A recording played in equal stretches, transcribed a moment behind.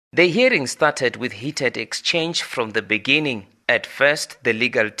The hearing started with heated exchange from the beginning. At first, the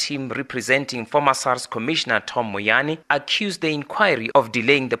legal team representing former SARS Commissioner Tom Moyane accused the inquiry of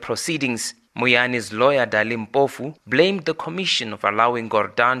delaying the proceedings. Moyane's lawyer Dali Mpofu blamed the commission of allowing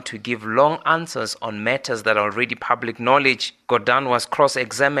Gordhan to give long answers on matters that are already public knowledge. Gordhan was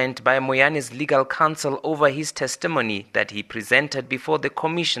cross-examined by Moyane's legal counsel over his testimony that he presented before the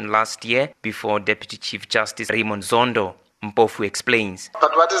commission last year before Deputy Chief Justice Raymond Zondo. Mpofu explains. But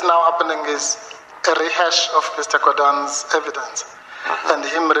what is now happening is a rehash of Mr. Gordhan's evidence and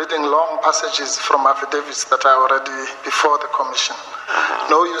him reading long passages from affidavits that are already before the commission.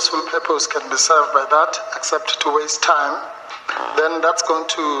 No useful purpose can be served by that except to waste time. Then that's going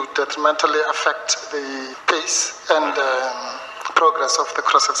to detrimentally affect the pace and progress of the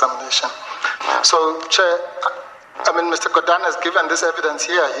cross-examination. So, Chair, Mr. Gordhan has given this evidence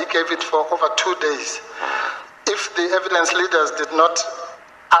here. He gave it for over 2 days. If the evidence leaders did not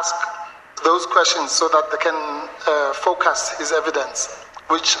ask those questions so that they can focus his evidence,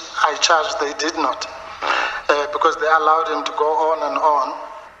 which I charge they did not, because they allowed him to go on and on.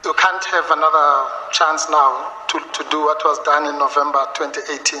 You can't have another chance now to do what was done in November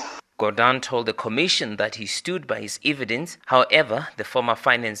 2018. Gordhan told the commission that he stood by his evidence. However, the former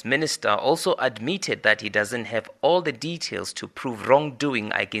finance minister also admitted that he doesn't have all the details to prove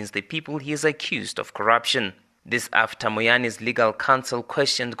wrongdoing against the people he is accused of corruption. This after Moyane's legal counsel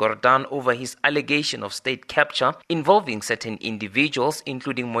questioned Gordhan over his allegation of state capture involving certain individuals,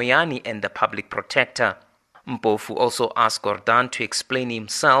 including Moyane and the public protector. Mpofu also asked Gordhan to explain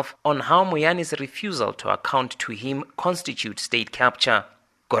himself on how Moyane's refusal to account to him constitutes state capture.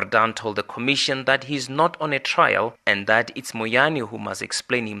 Gordhan told the commission that he is not on a trial and that it's Moyane who must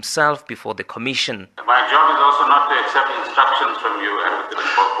explain himself before the commission. My job is also not to accept instructions from you, Advocate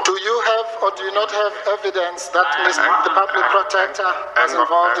Mpofu. Do you have or do you not have evidence that the public protector was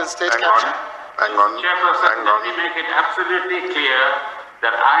involved in state capture? Chairperson, let me make it absolutely clear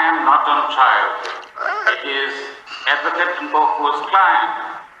that I am not on trial. It is Advocate Mpofu's client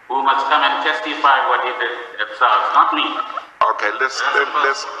who must come and testify what he did at SARS, not me. Okay, let's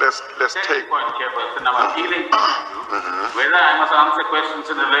take point, Chairperson. I'm appealing to you whether I must answer questions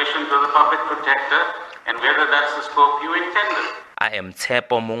in relation to the public protector and whether that's the scope you intended. I am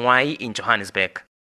Tshepo Mongwai in Johannesburg.